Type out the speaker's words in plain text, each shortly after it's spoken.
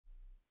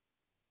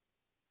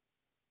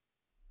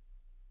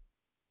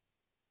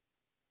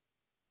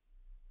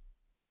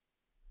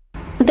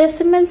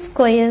Decimal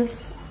squares.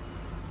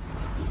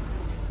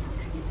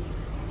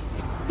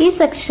 ഈ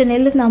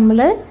സെക്ഷനിൽ നമ്മൾ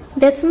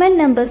ഡെസിമൽ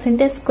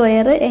നമ്പേഴ്സിൻ്റെ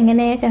സ്ക്വയർ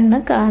എങ്ങനെയാണ്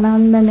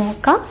കാണാമെന്ന്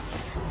നോക്കാം.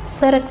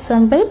 ഫോർ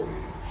എക്സാമ്പിൾ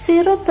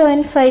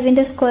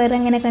 0.5ൻ്റെ സ്ക്വയർ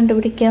എങ്ങനെ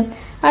കണ്ടുപിടിക്കാം?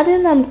 അത്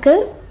നമുക്ക്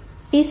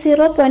ഈ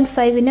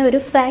 0.5നെ ഒരു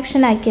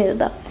ഫ്രാക്ഷൻ ആക്കി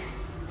എഴുതാം.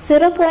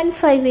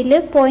 0.5ൽ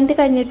പോയിന്റ്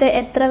കഴിഞ്ഞിട്ട്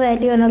എത്ര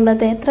വാല്യൂ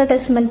ആണുള്ളത്, എത്ര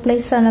ഡെസിമൽ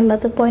പ്ലേസ്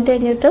ആണുള്ളത്? പോയിന്റ്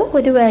കഴിഞ്ഞിട്ട്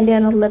ഒരു വാല്യൂ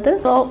ആണുള്ളത്.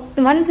 സോ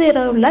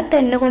 10 ഉള്ള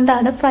 10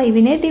 കൊണ്ടാണ്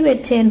 5നെ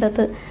ഡിവൈഡ്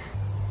ചെയ്യേണ്ടത്.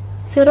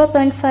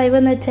 0.5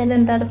 എന്ന് വെച്ചാൽ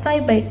എന്താണ്?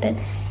 5/10.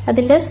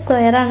 അതിൻ്റെ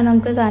സ്ക്വയർ ആണ്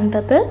നമുക്ക്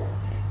കാണേണ്ടത്.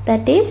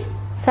 That is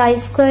 5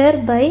 square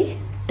by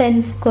 10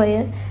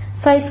 square.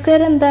 5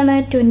 square എന്താണ്?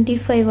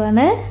 25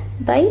 ആണ്.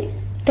 ബൈ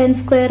 10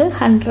 സ്ക്വയർ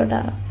 100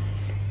 ആണ്.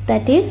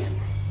 That is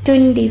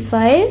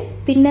 25.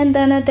 പിന്നെ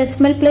എന്താണ്?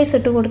 ഡെസിമൽ പ്ലേസ്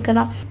ഇട്ട്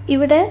കൊടുക്കണം.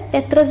 ഇവിടെ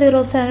എത്ര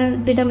സീറോസ് ആണ്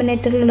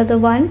ഡിനോമിനേറ്ററിലുള്ളത്?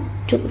 1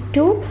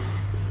 2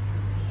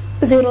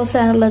 സീറോസ്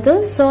ആണുള്ളത്.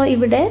 സോ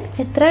ഇവിടെ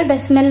എത്ര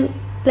ഡെസിമൽ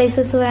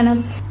പ്ലേസസ് വേണം?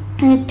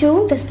 2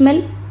 ഡെസിമൽ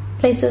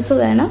പ്ലേസസ്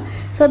വേണം.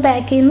 സോ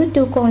ബാക്കിൽ നിന്ന്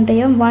 2 കൗണ്ട്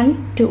ചെയ്യാം. 1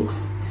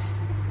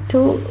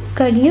 2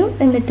 കഴിഞ്ഞു.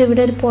 എന്നിട്ട്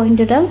ഇവിടെ ഒരു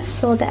പോയിന്റ് ഇടാം.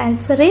 So the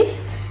answer is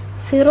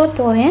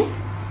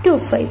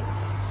 0.25.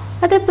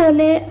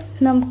 അതേപോലെ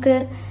നമുക്ക്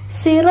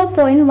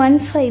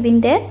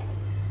 0.15ൻ്റെ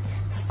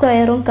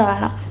സ്ക്വയറും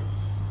കാണാം.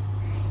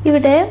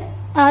 ഇവിടെ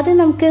ആദ്യം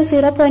നമുക്ക്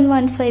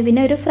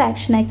 0.15നെ ഒരു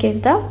ഫ്രാക്ഷൻ ആക്കി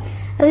എഴുതാം.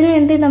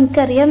 അതിനുവേണ്ടി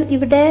നമുക്കറിയാം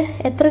ഇവിടെ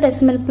എത്ര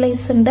ഡെസിമൽ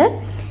പ്ലേസ് ഉണ്ട്.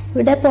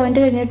 ഇവിടെ പോയിന്റ്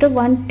കഴിഞ്ഞിട്ട്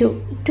 1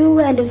 2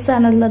 വാല്യൂസ്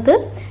ആണുള്ളത്.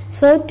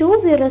 സോ 2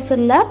 സീറോസ്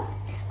ഉള്ള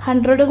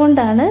 100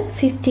 കൊണ്ടാണ്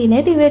 15നെ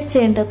ഡിവൈഡ്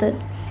ചെയ്യേണ്ടത്.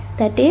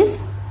 That is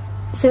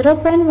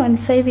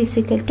 0.15 is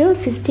equal to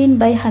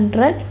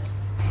 15/100.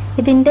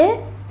 ഇതിൻ്റെ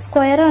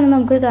സ്ക്വയറാണ്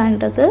നമുക്ക്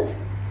കാണേണ്ടത്.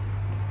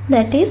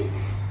 That is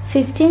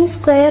 15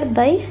 square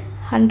by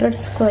 100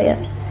 square.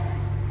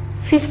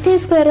 50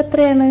 square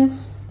എത്രയാണ്?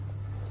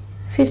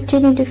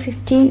 15 ×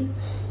 15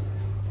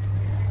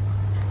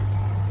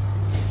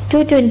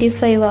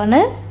 225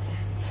 ആണ്.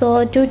 സോ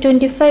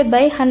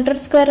 225/100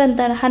 സ്ക്വയർ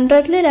എന്താണ്?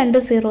 100ൽ 2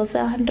 സീറോസ്,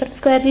 100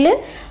 സ്ക്വയറിൽ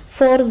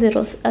 4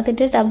 സീറോസ്,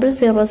 അതിൻ്റെ ഡബിൾ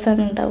സീറോസ്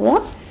ആണ് ഉണ്ടാവുക.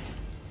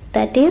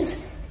 ദാറ്റ് ഈസ്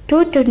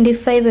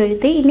 225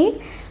 എഴുതി. ഇനി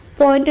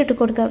പോയിന്റ് ഇട്ട്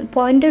കൊടുക്കാം.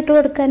 പോയിന്റ് ഇട്ട്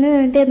കൊടുക്കാൻ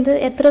വേണ്ടി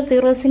എത്ര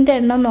സീറോസിൻ്റെ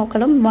എണ്ണം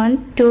നോക്കണം? 1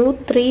 2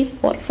 3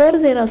 4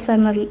 സീറോസ്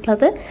ആണ്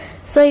ഉള്ളത്.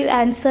 സോ ഈ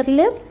ആൻസറിൽ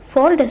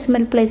 4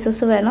 ഡെസിമൽ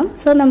പ്ലേസസ് വേണം.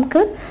 സോ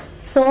നമുക്ക്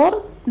 4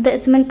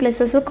 ഡെസിമൽ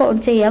പ്ലേസസ്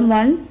കൗണ്ട് ചെയ്യാം.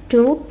 1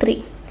 2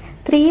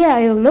 3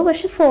 ആയുള്ളൂ,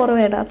 പക്ഷെ 4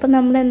 വേണം. അപ്പം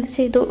നമ്മൾ എന്ത്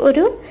ചെയ്തു?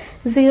 ഒരു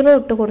 0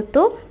 ഇട്ട്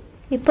കൊടുത്തു.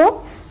 ഇപ്പോൾ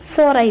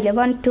 4 ആയില്ലേ?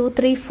 1 2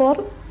 3 4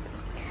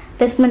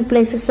 ഡെസിമൽ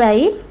പ്ലേസസ്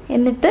ആയി.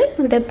 എന്നിട്ട്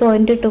ഇവിടെ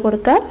പോയിന്റ് ഇട്ട്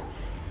കൊടുക്കാം.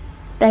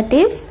 ദാറ്റ്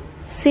ഈസ്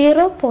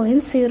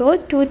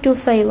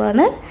 0.0225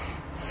 ആണ്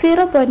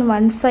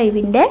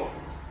 0.15ൻ്റെ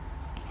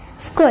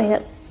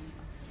സ്ക്വയർ.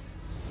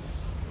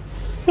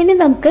 ഇനി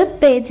നമുക്ക്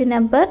പേജ്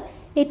നമ്പർ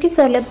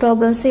 84ലെ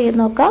പ്രോബ്ലംസ് ചെയ്ത്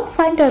നോക്കാം.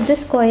 Find out the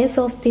squares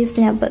of these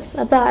numbers.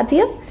 അപ്പോൾ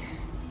ആദ്യം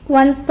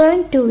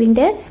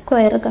 1.2ൻ്റെ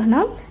സ്ക്വയർ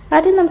കാണാം.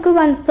 ആദ്യം നമുക്ക്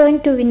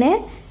 1.2നെ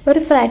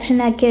ഒരു ഫ്രാക്ഷൻ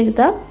ആക്കി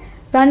എഴുതാം.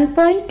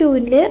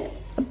 1.2ൽ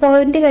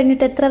പോയിന്റ്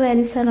കഴിഞ്ഞിട്ട് എത്ര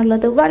വാല്യൂസ്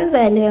ആണുള്ളത്? 1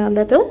 വാല്യൂ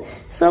ആണുള്ളത്.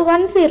 സോ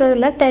 1 0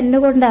 ഉള്ള 10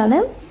 കൊണ്ടാണ്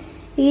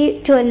ഈ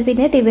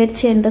 12നെ ഡിവൈഡ്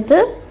ചെയ്യേണ്ടത്.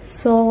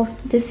 So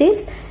this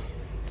is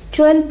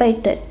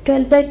 12/10.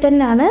 12/10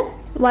 ആണ്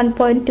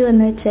 1.2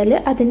 എന്ന് വെച്ചാൽ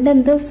അതിൻ്റെ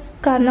എന്ത്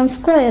കാണണം?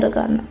 സ്ക്വയർ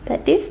കാണണം.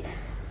 That is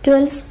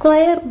 12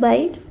 square by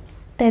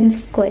 10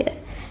 square.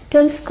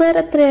 12 square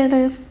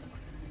എത്രയാണ്?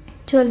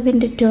 12 ×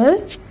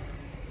 12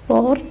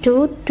 4 2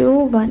 2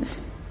 1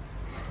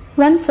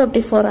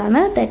 144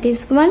 ആണ്. That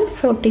is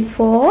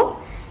 144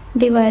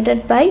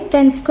 divided by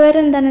 10 square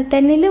എന്താണ്?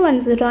 10ൽ 1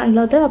 0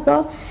 ആണുള്ളത്. അപ്പോൾ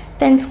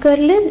 10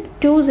 സ്ക്വയറിൽ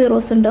 2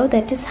 സീറോസ് ഉണ്ടാവും.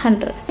 That is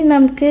 100.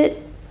 നമുക്ക്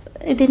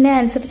ഇതിനെ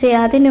ആൻസർ ചെയ്യാം.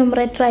 ആദ്യം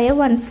ന്യൂമറേറ്ററായ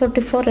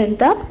 144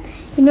 എഴുതാം.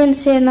 ഇനി എന്ത്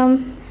ചെയ്യണം?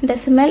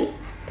 ഡെസിമൽ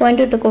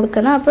പോയിന്റ് ഇട്ട്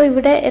കൊടുക്കണം. അപ്പോൾ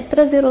ഇവിടെ എത്ര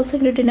സീറോസ്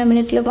ഉണ്ട്?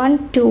 ഡിനോമിനേറ്ററിൽ 1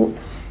 2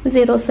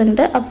 സീറോസ്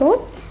ഉണ്ട്. അപ്പോൾ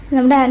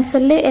നമ്മുടെ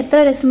ആൻസറിൽ എത്ര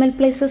ഡെസിമൽ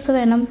പ്ലേസസ്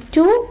വേണം?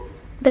 2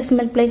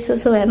 ഡെസിമൽ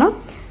പ്ലേസസ് വേണം.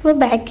 അപ്പോൾ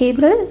ബാക്കിൽ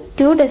നിന്ന്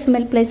 2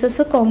 ഡെസിമൽ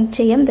പ്ലേസസ് കൗണ്ട്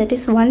ചെയ്യാം. That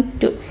is 1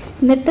 2.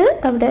 എന്നിട്ട്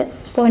അവിടെ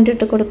പോയിന്റ്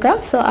ഇട്ട് കൊടുക്കാം.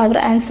 So our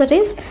answer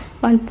is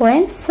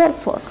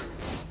 1.44.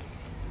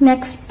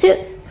 Next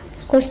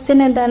question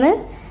എന്താണ്?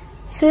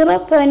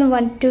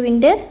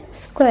 0.12ൻ്റെ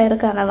സ്ക്വയർ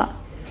കാണണം.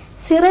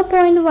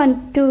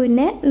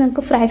 0.12നെ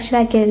നമുക്ക് ഫ്രാക്ഷൻ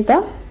ആക്കി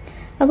എഴുതാം.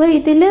 അപ്പോൾ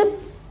ഇതിൽ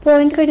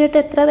പോയിന്റ് കഴിഞ്ഞിട്ട്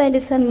എത്ര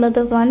വാല്യൂസ്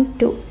ആണുള്ളത്? 1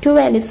 2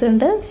 വാല്യൂസ്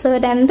ഉണ്ട്. സോ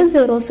 2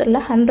 സീറോസ് ഉള്ള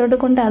 100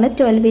 കൊണ്ടാണ്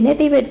 12നെ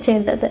ഡിവൈഡ്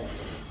ചെയ്യേണ്ടത്.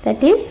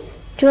 That is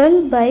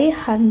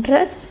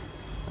 12/100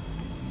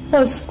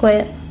 whole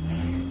square.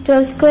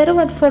 12 square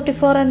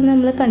 144 ആണ്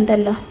നമ്മൾ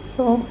കണ്ടല്ലോ.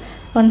 സോ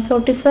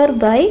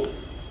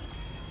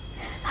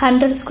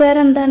 144/100 സ്ക്വയർ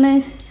എന്താണ്?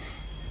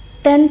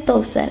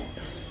 10,000.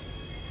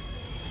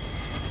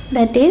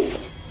 ദാറ്റ് ഈസ്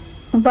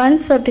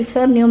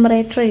 144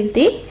 ന്യൂമറേറ്റർ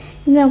എഴുതി.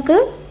 ഇനി നമുക്ക്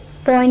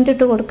പോയിന്റ്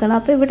ഇട്ട് കൊടുക്കണം.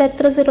 അപ്പോൾ ഇവിടെ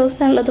എത്ര സീറോസ്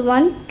ആണുള്ളത്?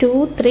 1 2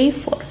 3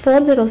 4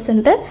 സീറോസ്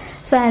ഉണ്ട്.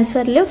 സോ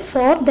ആൻസറിൽ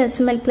 4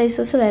 ഡെസിമൽ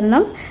പ്ലേസസ്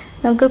വരണം.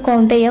 നമുക്ക്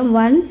കൗണ്ട് ചെയ്യാം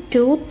 1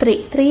 2 3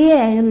 3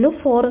 ആയല്ലോ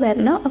 4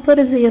 വരണം അപ്പോൾ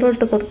ഒരു 0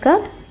 ഇട്ട് കൊടുക്കുക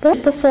അപ്പോൾ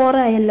 4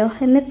 ആയല്ലോ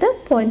എന്നിട്ട്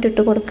പോയിന്റ്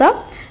ഇട്ട് കൊടുക്കാം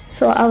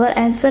so our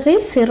answer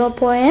is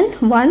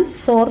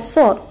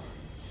 0.144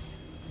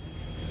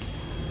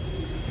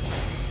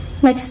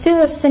 next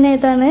question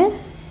ഏതാണ്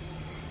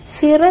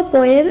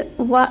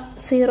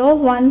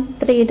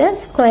 0.013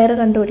 സ്ക്വയർ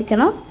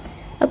കണ്ടുപിടിക്കണം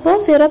അപ്പോൾ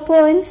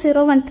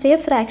 0.013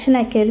 ഫ്രാക്ഷൻ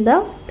ആക്കി എഴുതാം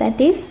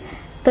ദാറ്റ് ഈസ്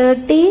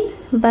 13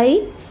 ബൈ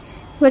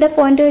ഇവിടെ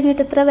പോയിന്റ്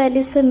കഴിഞ്ഞിട്ട് എത്ര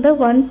വാല്യൂസ് ഉണ്ട്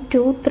 1 2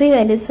 3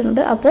 വാല്യൂസ്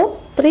ഉണ്ട് അപ്പോൾ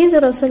 3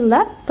 zeros ഉള്ള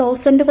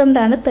 1000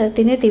 കൊണ്ടാണ്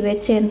 13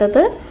 ഡിവൈഡ്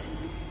ചെയ്യേണ്ടത്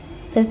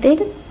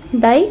 13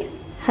 ബൈ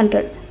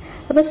 100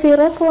 അപ്പോൾ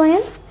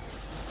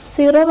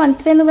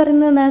 0.013 എന്ന്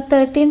പറയുന്നത്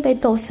 13 ബൈ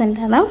 1000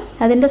 ആണ്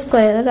അതിൻ്റെ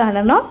സ്ക്വയർ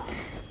കാണണം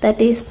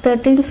that is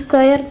 13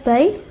 square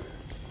by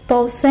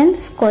 1000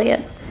 square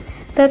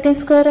 13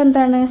 square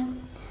എന്താണ്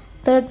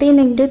 13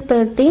 into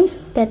 13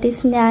 that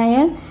is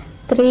 9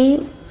 3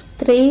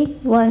 3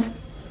 1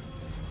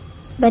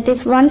 that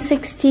is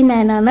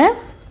 169 ആണ്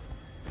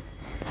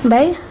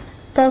by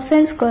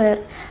 1000 സ്ക്വയർ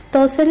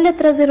 1000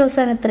 എത്ര zeros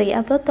ആണ് 3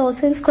 അപ്പോൾ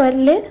 1000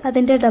 സ്ക്വയറിൽ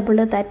അതിൻ്റെ ഡബിൾ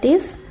that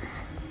is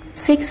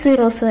 6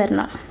 zeros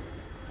വരണം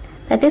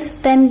that is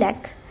 10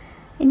 lakh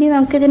ഇനി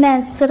നമുക്ക് ഇതിൻ്റെ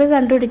ആൻസർ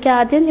കണ്ടുപിടിക്കാം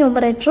ആദ്യം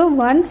ന്യൂമറേറ്റർ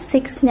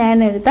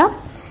 169 എഴുതാം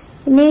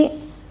ഇനി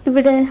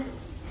ഇവിടെ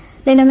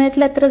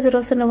ഡിനോമിനേറ്ററിൽ എത്ര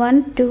zeros ഉണ്ട്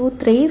 1 2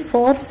 3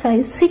 4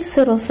 5 6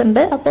 zeros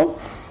ഉണ്ട് അപ്പോൾ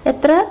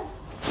എത്ര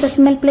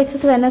ഡെസിമൽ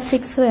പ്ലേസസ് വേണം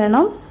 6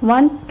 വേണം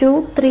 1 2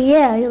 3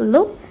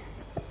 ആയുള്ളൂ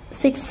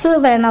 6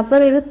 വേണം അപ്പോൾ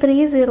ഒരു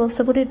 3 zeros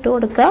കൂടി ഇട്ട്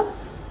കൊടുക്കാം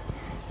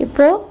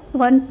ഇപ്പോൾ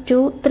 1 2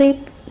 3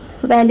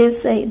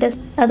 വാല്യൂസ് ആയി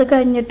അത്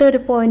കഴിഞ്ഞിട്ട് ഒരു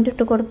പോയിന്റ്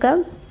ഇട്ട് കൊടുക്കാം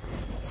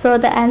so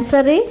the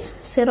answer is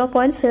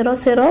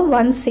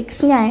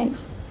 0.00169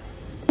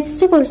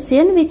 next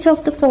question which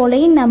of the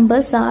following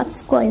numbers are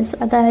squares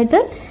അതായത്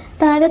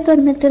താഴെ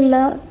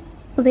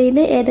തന്നിട്ടുള്ളവയിൽ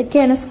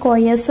ഏതൊക്കെയാണ്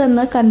സ്ക്വയേഴ്സ്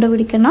എന്ന്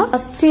കണ്ടുപിടിക്കണം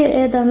ഫസ്റ്റ്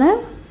ഏതാണ്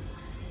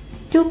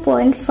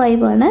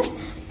 2.5 ആണ്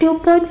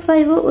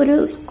 2.5 ഒരു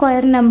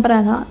സ്ക്വയർ നമ്പർ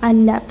ആണോ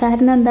അല്ല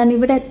കാരണം എന്താണ്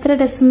ഇവിടെ എത്ര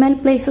ഡെസിമൽ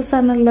പ്ലേസസ്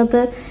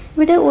ആണുള്ളത്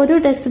ഇവിടെ ഒരു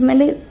ഡെസിമൽ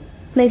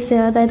പ്ലേസ്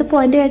അതായത്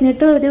പോയിന്റ്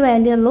കഴിഞ്ഞിട്ട് ഒരു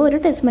വാല്യൂ ഉള്ളൂ ഒരു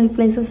ഡെസിമൽ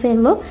പ്ലേസസേ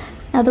ഉള്ളൂ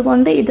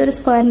അതുകൊണ്ട് ഇതൊരു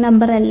സ്ക്വയർ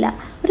നമ്പർ അല്ല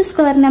ഒരു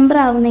സ്ക്വയർ നമ്പർ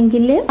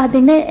ആവണമെങ്കിൽ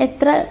അതിന്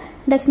എത്ര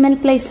ഡെസിമൽ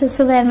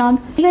പ്ലേസസ് വേണം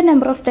even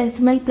number of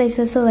decimal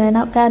places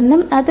വേണം കാരണം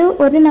അത്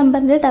ഒരു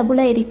നമ്പറിന്റെ ഡബിൾ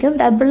ആയിരിക്കും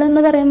ഡബിൾ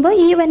എന്ന് പറയുമ്പോൾ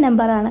ഈവൻ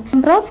നമ്പർ ആണ്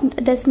number of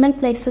decimal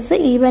places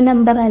even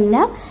number അല്ല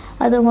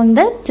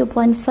അതുകൊണ്ട്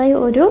 2.5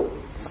 ഒരു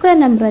സ്ക്വയർ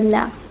നമ്പർ അല്ല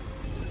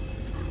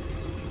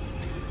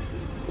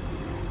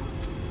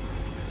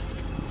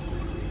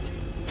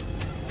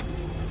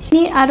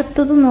ഇനി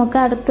അടുത്തത്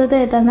നോക്കാം അടുത്തത്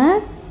ഏതാണ്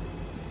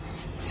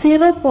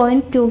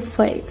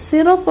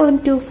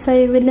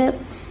 0.25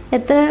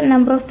 എത്ര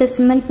നമ്പർ ഓഫ്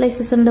ഡെസിമൽ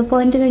പ്ലേസസ് ഉണ്ട്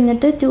പോയിന്റ്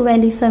കഴിഞ്ഞിട്ട് 2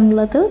 വാല്യൂസ്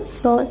ആണുള്ളത്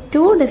സോ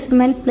 2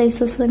 ഡെസിമൽ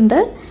പ്ലേസസ് ഉണ്ട്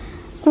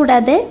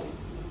കൂടാതെ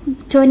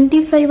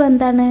 25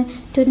 എന്താണ്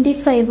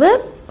 25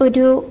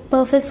 ഒരു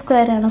പെർഫെക്റ്റ്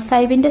സ്ക്വയർ ആണ്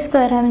 5ന്റെ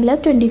സ്ക്വയർ ആണെങ്കിൽ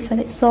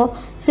 25 സോ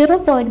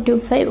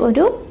 0.25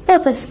 ഒരു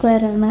പെർഫെക്റ്റ്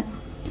സ്ക്വയർ ആണ്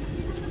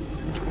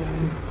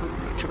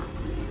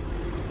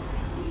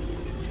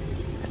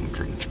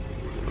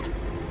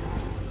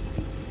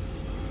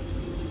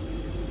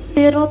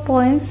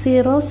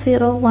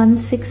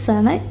 .0016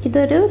 ആണ്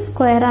ഇതൊരു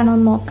സ്ക്വയർ ആണോ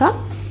എന്ന് നോക്കാം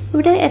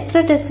ഇവിടെ എത്ര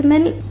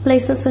ഡെസിമൽ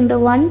പ്ലേസസ് ഉണ്ട്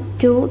 1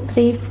 2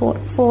 3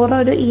 4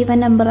 ഒരു ഈവൻ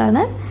നമ്പർ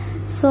ആണ്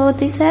so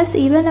this has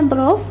even number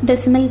of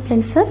decimal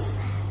places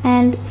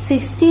and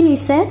 16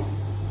 is A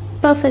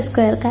perfect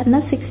square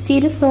കാരണം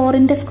 16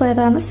 4ന്റെ സ്ക്വയർ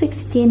ആണ്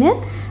 16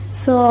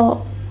 so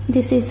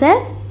this is A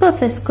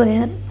perfect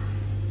square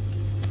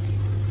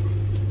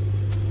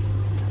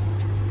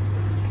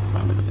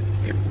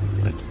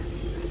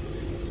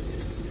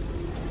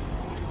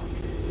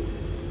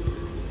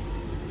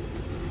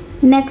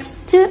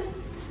next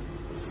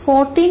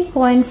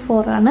 14.4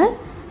 ആണ്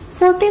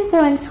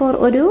 14.4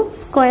 ഒരു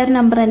സ്ക്വയർ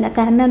നമ്പർ അല്ല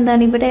കാരണം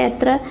എന്താണ് ഇവിടെ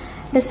എത്ര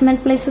ഡെസിമൽ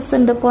പ്ലേസസ്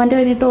ഉണ്ട് പോയിന്റ്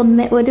കഴിഞ്ഞിട്ട്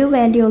ഒരു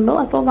വാല്യൂ ഉള്ളൂ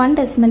അപ്പോൾ 1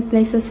 ഡെസിമൽ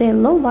പ്ലേസസേ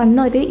ഉള്ളൂ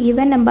 1 ഒരു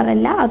ഈവൻ നമ്പർ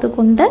അല്ല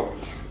അതുകൊണ്ട്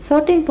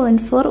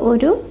 14.4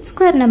 ഒരു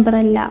സ്ക്വയർ നമ്പർ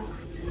അല്ല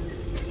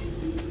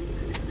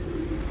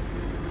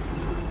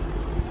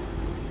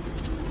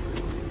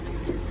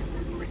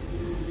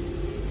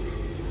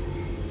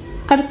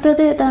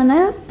അടുത്തത് ഏതാണ്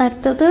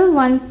അടുത്തത്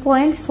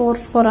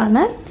 1.44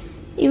 ആണ്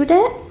ഇവിടെ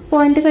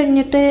പോയിന്റ്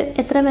കഴിഞ്ഞിട്ട്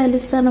എത്ര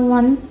വാല്യൂസ് ആണ്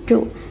 1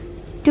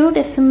 2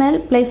 ഡെസിമൽ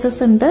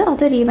പ്ലേസസ് ഉണ്ട്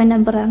അതൊരു ഈവൻ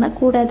നമ്പർ ആണ്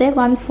കൂടാതെ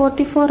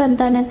 144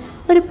 എന്താണ്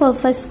ഒരു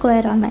പെർഫെക്റ്റ്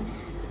സ്ക്വയർ ആണ്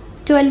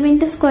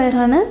 12ന്റെ സ്ക്വയർ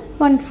ആണ്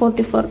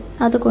 144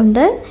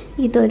 അതുകൊണ്ട്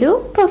ഇതൊരു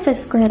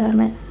പെർഫെക്റ്റ് സ്ക്വയർ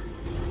ആണ്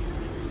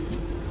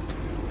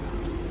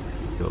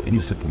Any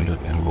segment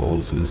and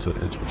walls is